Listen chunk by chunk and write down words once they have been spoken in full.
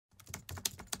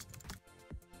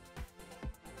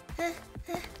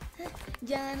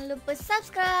Jangan lupa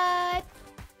subscribe.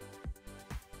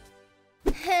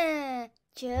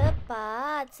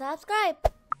 Cepat subscribe.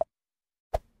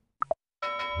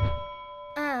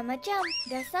 Macam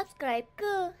dah subscribe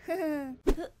ke?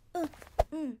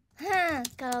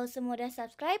 Kalau semua dah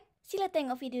subscribe, sila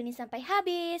tengok video ni sampai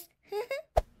habis.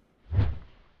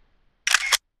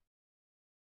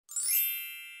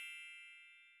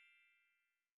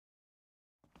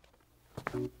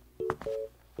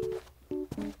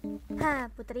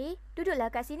 Puteri, duduklah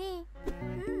kat sini.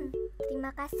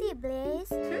 Terima kasih,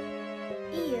 Blaze.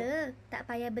 Iya, tak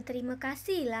payah berterima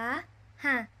kasih lah.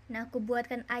 Nak aku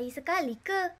buatkan air sekali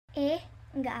ke?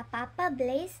 Enggak apa-apa,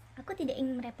 Blaze. Aku tidak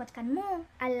ingin merepotkanmu.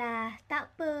 Alah, tak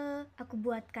apa. Aku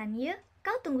buatkan, ya?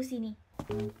 Kau tunggu sini.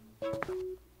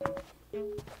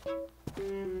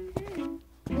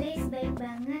 Blaze baik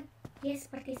banget. Dia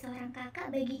seperti seorang kakak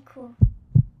bagiku.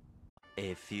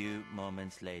 A few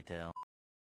moments later.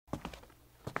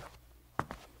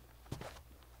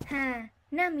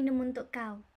 Nah minum untuk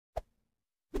kau.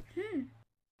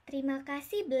 Terima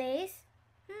kasih, Blaze.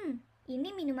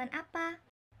 Ini minuman apa?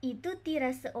 Itu teh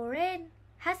rasa oren.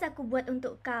 Khas aku buat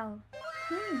untuk kau.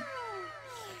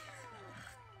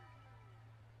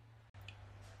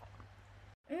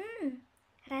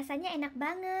 Rasanya enak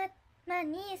banget.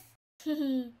 Manis.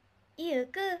 Iya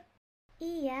ke?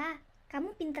 Iya,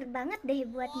 kamu pinter banget deh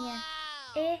buatnya.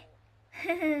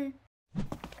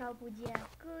 Kau puji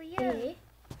aku, ya?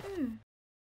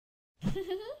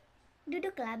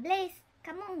 Duduklah, Blaze.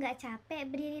 Kamu enggak capek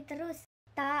berdiri terus?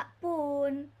 Tak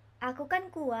pun. Aku kan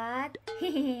kuat.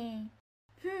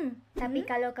 Tapi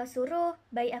kalau kau suruh,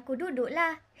 baik aku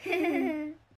duduklah.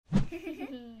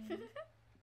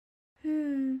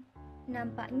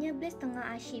 Nampaknya Blaze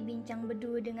tengah asyik bincang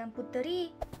berdua dengan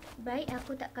Puteri. Baik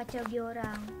aku tak kacau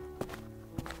diorang.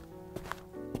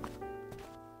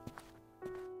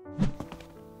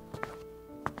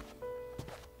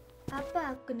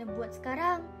 Apa aku kena buat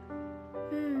sekarang?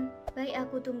 Baik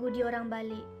aku tunggu diorang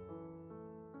balik.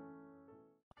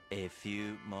 A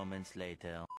few moments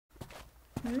later.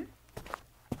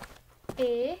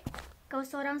 Kau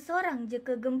sorang-sorang je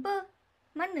ke gempa?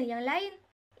 Mana yang lain?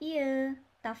 Iya,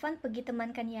 Tafan pergi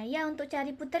temankan Yaya untuk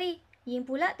cari Puteri. Ying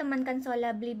pula temankan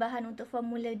Sola beli bahan untuk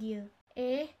formula dia.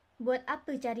 Buat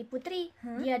apa cari Puteri?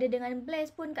 Dia ada dengan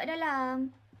Blaze pun kat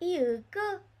dalam. Iya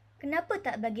ke? Kenapa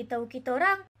tak bagi tahu kita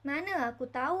orang? Mana aku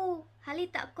tahu?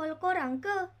 Hali tak call korang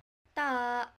ke?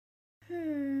 Tak.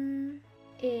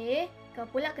 Kau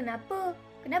pula kenapa?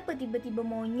 Kenapa tiba-tiba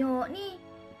monyok ni?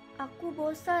 Aku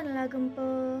bosanlah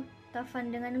gempa. Tafan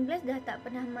dengan Blaze dah tak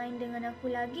pernah main dengan aku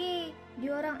lagi.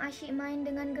 Diorang asyik main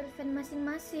dengan girlfriend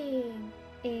masing-masing.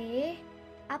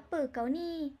 Apa kau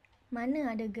ni?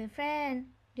 Mana ada girlfriend?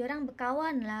 Diorang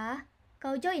berkawan lah.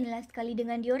 Kau joinlah sekali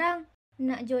dengan diorang.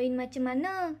 Nak join macam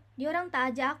mana? Diorang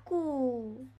tak ajak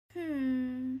aku.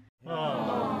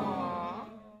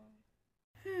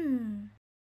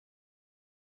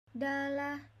 Dah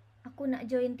lah. Aku nak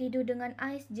join tidur dengan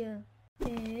Ais je.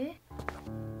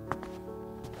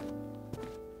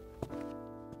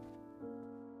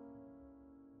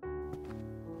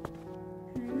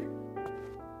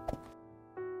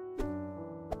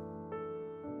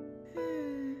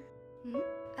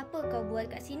 Apa kau buat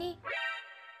kat sini?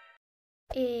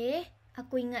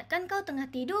 Aku ingatkan kau tengah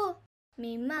tidur.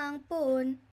 Memang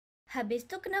pun. Habis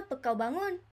tu kenapa kau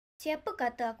bangun? Siapa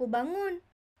kata aku bangun?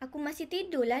 Aku masih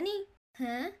tidur lah ni.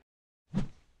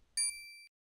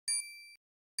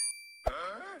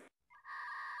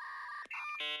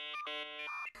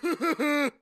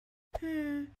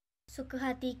 Suka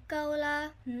hati kau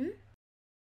lah.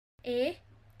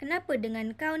 Kenapa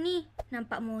dengan kau ni?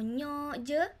 Nampak monyok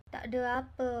je. Tak ada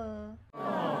apa.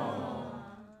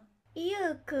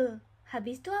 Iya ke?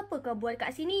 Habis tu apa kau buat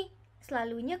kat sini?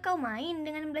 Selalunya kau main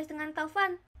dengan Blaze dengan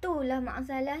Taufan. Itulah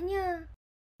masalahnya.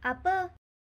 Apa?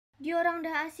 Diorang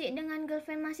dah asyik dengan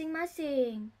girlfriend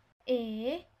masing-masing.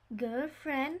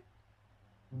 Girlfriend?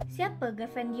 Siapa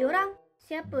girlfriend diorang?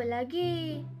 Siapa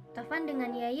lagi? Taufan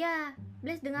dengan Yaya.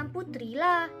 Blaze dengan Puteri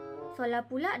lah. Sola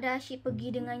pula dah asyik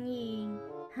pergi dengan Ying.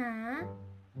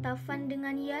 Taufan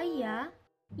dengan Yaya?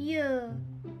 Ya,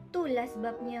 itulah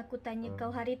sebabnya aku tanya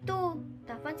kau hari tu.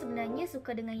 Taufan sebenarnya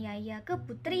suka dengan Yaya ke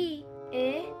Puteri?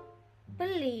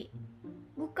 Pelik.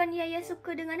 Bukan Yaya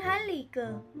suka dengan Hali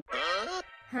ke?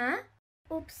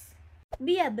 Ups.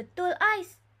 Biar betul,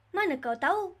 Ais. Mana kau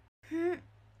tahu?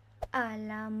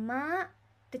 Alamak.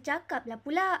 Tercakaplah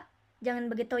pula.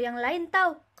 Jangan beritahu yang lain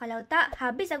tau. Kalau tak,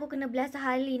 habis aku kena belas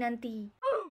Hali nanti.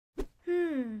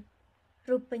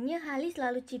 Rupanya Hali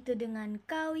selalu cerita dengan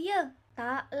kau, ya?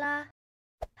 Taklah.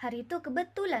 Hari tu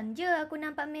kebetulan je aku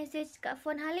nampak mesej kat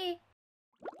phone Halih.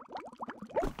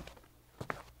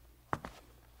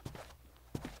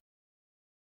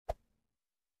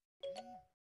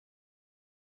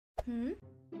 Hmm?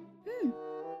 Hmm.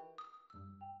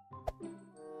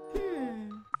 Hmm.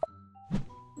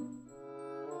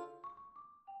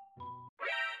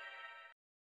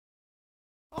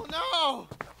 Oh no!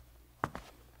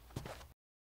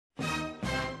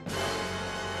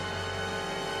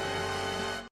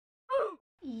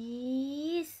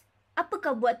 Is, apa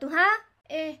kau buat tu, ha?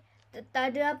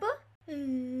 Tak ada apa?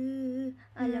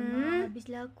 Alamak,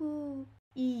 habislah aku.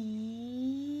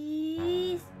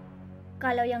 Is,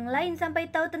 kalau yang lain sampai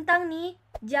tahu tentang ni,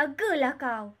 jagalah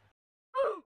kau.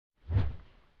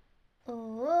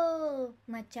 Oh,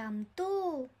 macam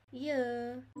tu.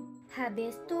 Ya.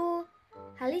 Habis tu,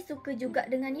 Halih suka juga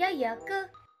dengan Yaya ke?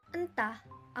 Entah,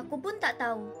 aku pun tak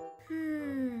tahu.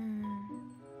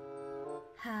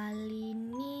 Halih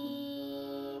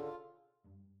ni...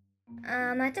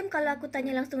 macam kalau aku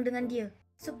tanya langsung dengan dia.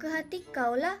 Suka hati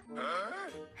kau lah.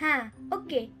 Ha,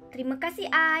 okey. Terima kasih,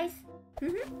 Ais.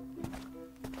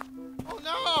 Oh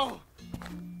no!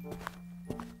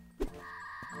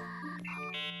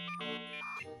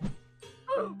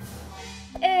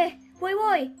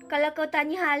 Boy, kalau kau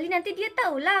tanya Halih nanti dia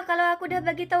tahulah kalau aku dah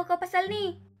bagi tahu kau pasal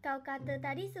ni. Kau kata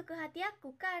tadi suka hati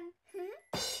aku kan?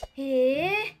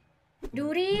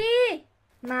 Duri,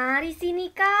 mari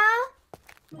sini kau.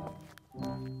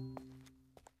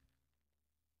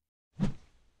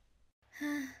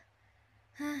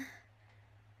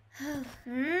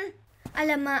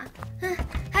 Alamak.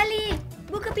 Halih,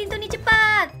 buka pintu ni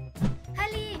cepat.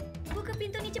 Halih, buka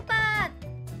pintu ni cepat.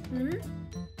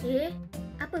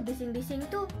 Apa bising-bising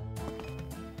tu?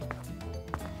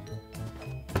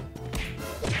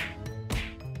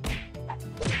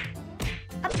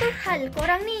 Apa hal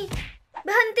korang ni?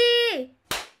 Berhenti!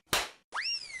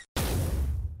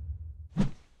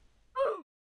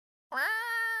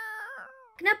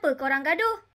 Kenapa korang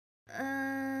gaduh?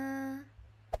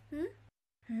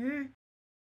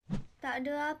 Tak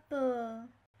ada apa.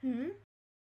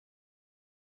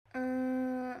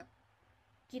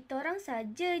 Kita orang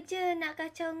saja je nak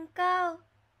kacau kau.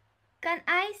 Kan,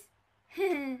 Ais?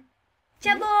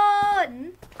 Cabut!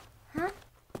 Hah?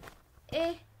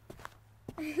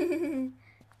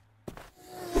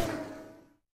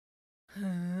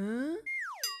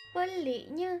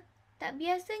 Peliknya. Tak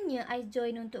biasanya Ais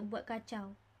join untuk buat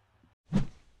kacau.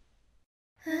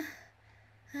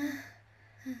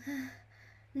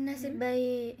 Nasib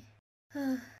baik.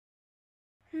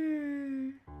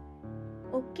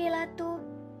 Okeylah tu.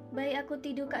 Baik aku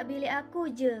tidur kat bilik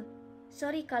aku je.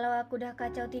 Sorry kalau aku dah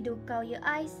kacau tidur kau ya,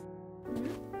 Ais.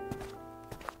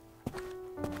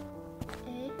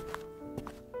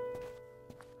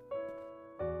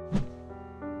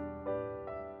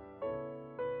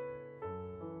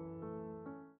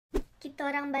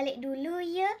 Kita orang balik dulu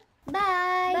ya.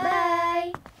 Bye.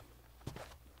 Bye.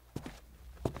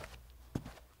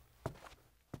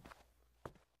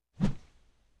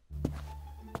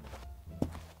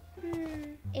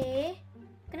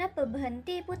 Kenapa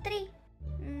berhenti, Puteri?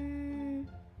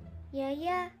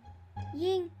 Yaya,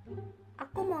 Ying,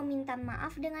 aku mau minta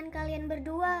maaf dengan kalian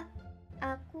berdua.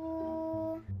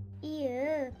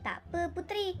 Iya, tak apa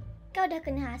Puteri. Kau dah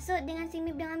kena hasut dengan si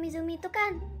Mip dengan Mizumi tu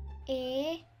kan?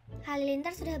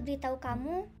 Halilintar sudah beritahu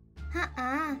kamu?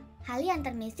 Hali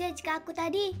hantar mesej ke aku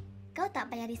tadi. Kau tak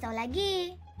payah risau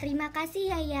lagi. Terima kasih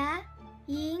Yaya.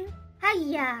 Ying,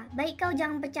 Hayya, baik kau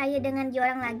jangan percaya dengan dia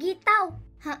orang lagi tau.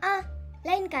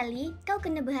 Lain kali kau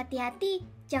kena berhati-hati.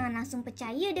 Jangan langsung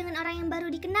percaya dengan orang yang baru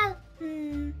dikenal.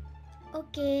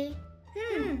 Okey.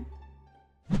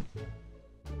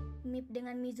 Mip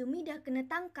dengan Mizumi dah kena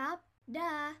tangkap.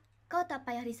 Dah, kau tak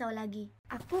payah risau lagi.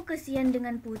 Aku kesian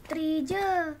dengan Puteri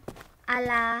je.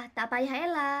 Alah, tak payah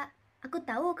elak. Aku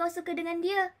tahu kau suka dengan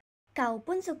dia. Kau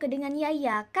pun suka dengan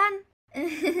Yaya kan?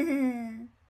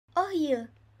 Oh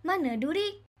ya, mana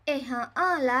Duri?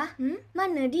 Lah.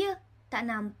 Mana dia? Tak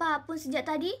nampak pun sejak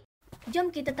tadi.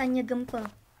 Jom kita tanya Gempa.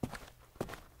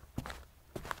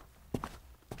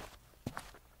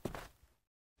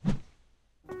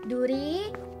 Duri?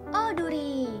 Oh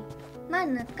Duri,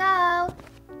 mana kau?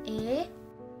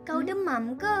 Kau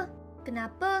demam ke?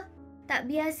 Kenapa?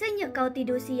 Tak biasanya kau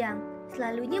tidur siang.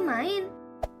 Selalunya main.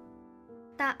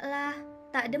 Taklah,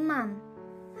 tak demam.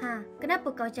 Kenapa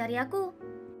kau cari aku?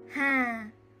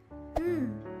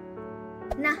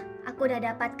 Nah, aku dah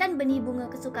dapatkan benih bunga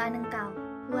kesukaan engkau.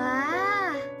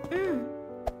 Wah,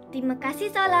 terima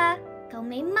kasih Sola. Kau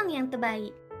memang yang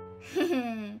terbaik.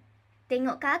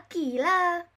 Tengok kaki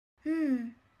lah.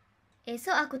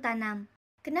 Esok aku tanam.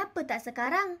 Kenapa tak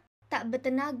sekarang? Tak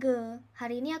bertenaga.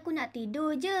 Hari ni aku nak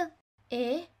tidur je.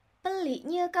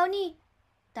 Peliknya kau ni.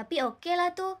 Tapi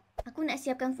okeylah tu. Aku nak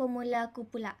siapkan formula aku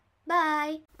pula.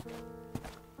 Bye.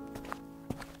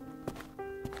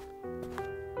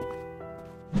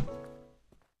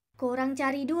 Korang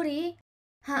cari Duri?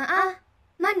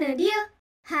 Mana dia?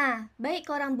 Baik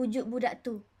korang bujuk budak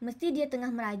tu. Mesti dia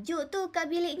tengah merajuk tu kat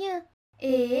biliknya.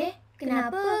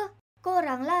 Kenapa?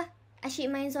 Koranglah.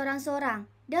 Asyik main sorang-sorang.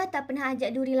 Dah tak pernah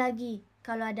ajak Duri lagi.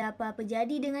 Kalau ada apa-apa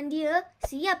jadi dengan dia,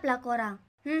 siaplah korang.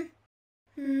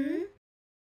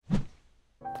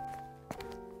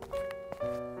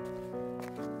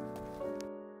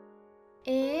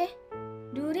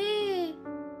 Duri,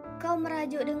 kau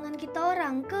merajuk dengan kita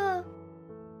orang ke?